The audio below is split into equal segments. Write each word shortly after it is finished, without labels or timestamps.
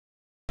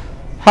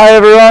Hi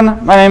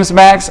everyone, my name is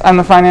Max. I'm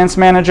the finance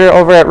manager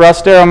over at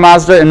Russ Darrow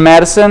Mazda in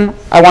Madison.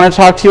 I want to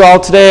talk to you all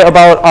today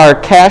about our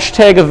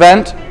Cashtag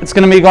event. It's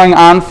going to be going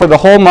on for the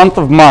whole month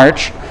of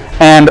March,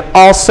 and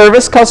all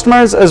service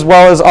customers as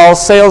well as all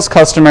sales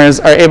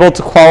customers are able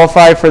to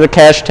qualify for the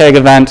Cashtag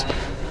event.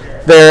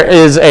 There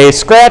is a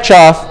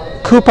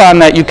scratch-off coupon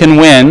that you can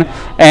win,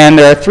 and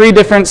there are 3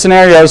 different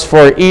scenarios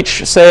for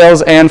each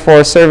sales and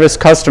for service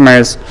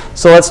customers.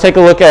 So let's take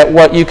a look at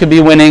what you could be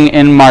winning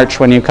in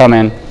March when you come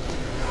in.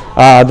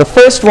 The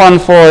first one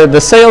for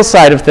the sales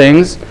side of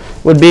things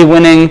would be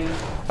winning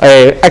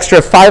an extra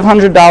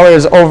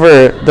 $500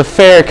 over the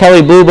fair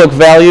Kelley Blue Book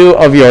value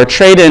of your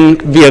trade-in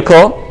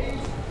vehicle.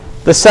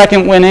 The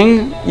second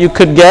winning you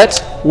could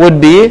get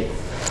would be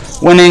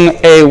winning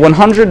a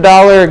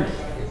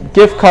 $100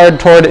 gift card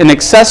toward an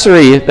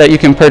accessory that you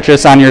can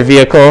purchase on your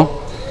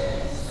vehicle.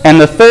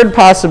 And the third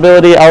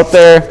possibility out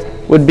there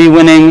would be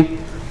winning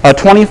a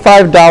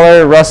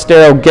 $25 Russ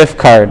Darrow gift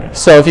card.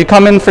 So if you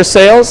come in for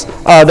sales,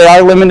 they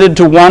are limited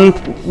to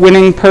 1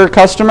 winning per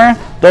customer.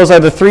 Those are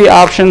the 3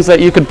 options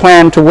that you could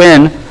plan to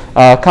win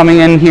coming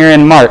in here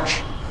in March.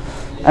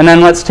 And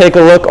then let's take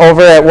a look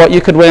over at what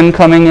you could win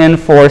coming in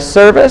for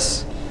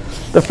service.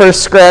 The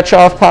first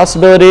scratch-off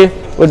possibility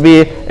would be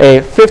a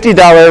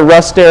 $50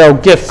 Russ Darrow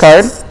gift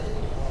card.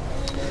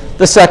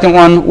 The second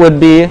one would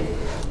be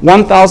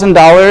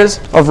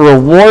 $1,000 of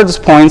rewards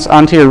points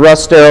onto your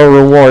Russ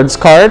Darrow rewards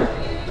card.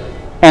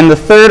 And the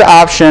third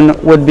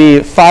option would be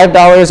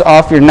 $5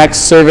 off your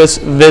next service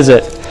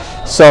visit.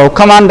 So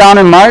come on down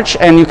in March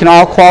and you can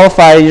all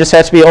qualify. You just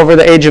have to be over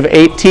the age of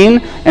 18,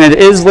 and it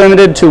is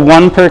limited to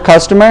 1 per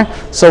customer.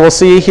 So we'll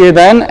see you here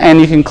then, and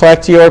you can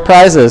collect your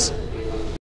prizes.